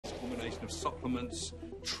combination of supplements,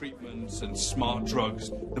 treatments, and smart drugs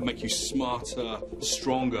that make you smarter,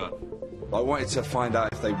 stronger. I wanted to find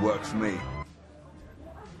out if they work for me.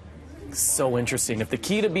 So interesting. If the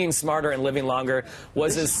key to being smarter and living longer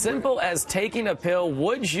was as simple as taking a pill,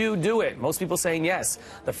 would you do it? Most people saying yes.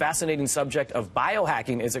 The fascinating subject of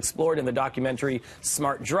biohacking is explored in the documentary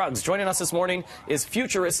Smart Drugs. Joining us this morning is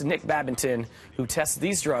futurist Nick Badminton, who tests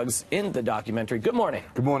these drugs in the documentary. Good morning.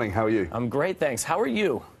 Good morning. How are you? I'm great, thanks. How are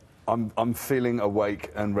you? I'm feeling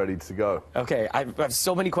awake and ready to go. Okay, I have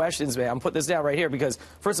so many questions, man. I'm putting this down right here because,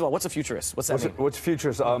 first of all, what's a futurist? What's that mean? What's a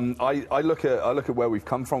futurist? I look at where we've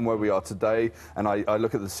come from, where we are today, and I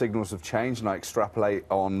look at the signals of change, and I extrapolate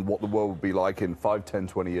on what the world will be like in 5, 10,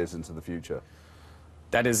 20 years into the future.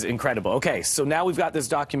 That is incredible. Okay, so now we've got this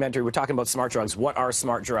documentary. We're talking about smart drugs. What are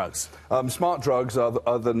smart drugs? Smart drugs,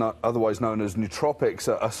 otherwise known as nootropics,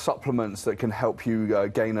 are supplements that can help you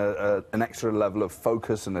gain an extra level of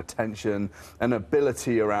focus and attention and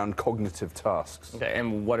ability around cognitive tasks. Okay,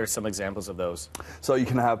 and what are some examples of those? So you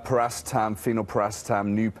can have paracetam,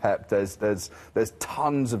 phenylparacetam, Nupep. There's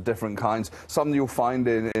tons of different kinds. Some you'll find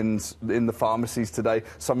in the pharmacies today.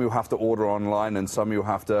 Some you'll have to order online, and some you'll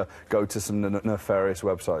have to go to some nefarious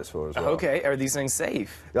websites for as well. Okay, are these things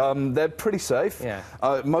safe? They're pretty safe. Yeah.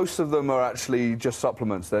 Most of them are actually just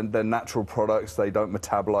supplements. They're natural products. They don't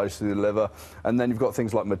metabolize through the liver. And then you've got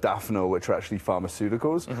things like modafinil, which are actually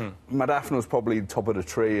pharmaceuticals. Modafinil is probably top of the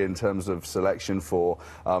tree in terms of selection for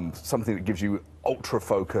something that gives you ultra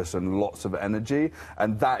focus and lots of energy,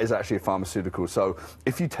 and that is actually a pharmaceutical. So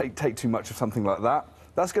if you take too much of something like that,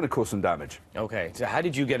 that's going to cause some damage. Okay, so how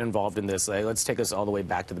did you get involved in this? Let's take us all the way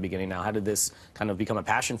back to the beginning now. How did this kind of become a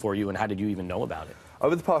passion for you, and how did you even know about it?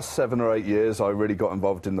 Over the past 7 or 8 years, I really got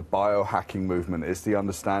involved in the biohacking movement. It's the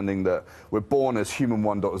understanding that we're born as human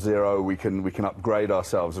 1.0. We can upgrade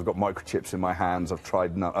ourselves. I've got microchips in my hands. I've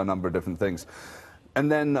tried a number of different things.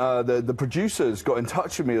 And then the producers got in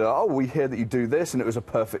touch with me. They're like, oh, we hear that you do this, and it was a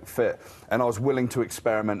perfect fit. And I was willing to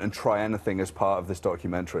experiment and try anything as part of this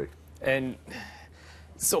documentary. And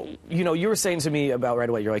so, you know, you were saying to me about right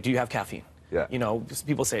away, you're like, do you have caffeine? Yeah. You know,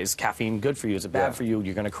 people say, is caffeine good for you? Is it bad for you?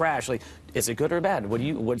 You're going to crash. Like, is it good or bad?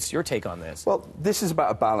 What's your take on this? Well, this is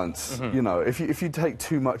about a balance. You know, if you take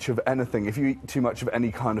too much of anything, if you eat too much of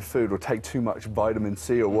any kind of food or take too much vitamin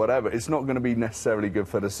C or whatever, it's not going to be necessarily good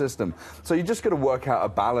for the system. So you just got to work out a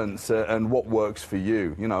balance and what works for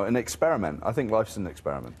you, you know, and experiment. I think life's an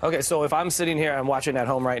experiment. Okay, so if I'm sitting here, I'm watching at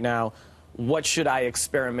home right now, what should I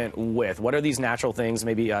experiment with? What are these natural things,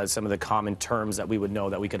 maybe some of the common terms that we would know,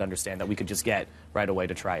 that we could understand, that we could just get right away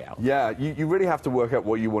to try out? Yeah, you really have to work out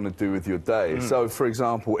what you want to do with your day. So, for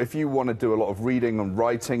example, if you want to do a lot of reading and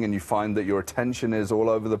writing and you find that your attention is all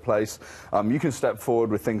over the place, you can step forward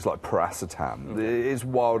with things like paracetam. It is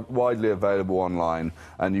widely available online,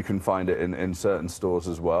 and you can find it in certain stores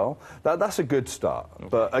as well. That's a good start.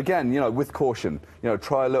 But again, you know, with caution, you know,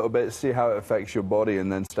 try a little bit, see how it affects your body, and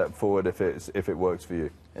then step forward if it works for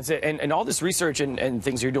you. That's it. And all this research and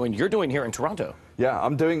things you're doing here in Toronto. Yeah,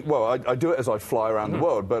 I'm doing, well, I do it as I fly around the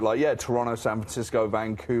world, but like, yeah, Toronto, San Francisco,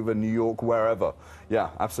 Vancouver, New York, wherever.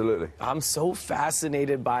 Yeah, absolutely. I'm so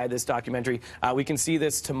fascinated by this documentary. We can see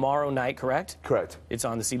this tomorrow night, correct? Correct. It's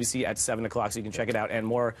on the CBC at 7 o'clock, so you can check it out. And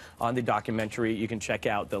more on the documentary, you can check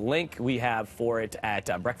out the link we have for it at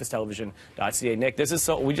breakfasttelevision.ca. Nick, this is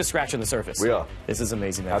we're just scratching the surface. We are. This is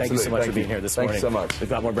amazing, man. Absolutely. Thank you so much for being here this morning. Thanks so much. We've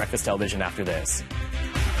got more Breakfast Television after this.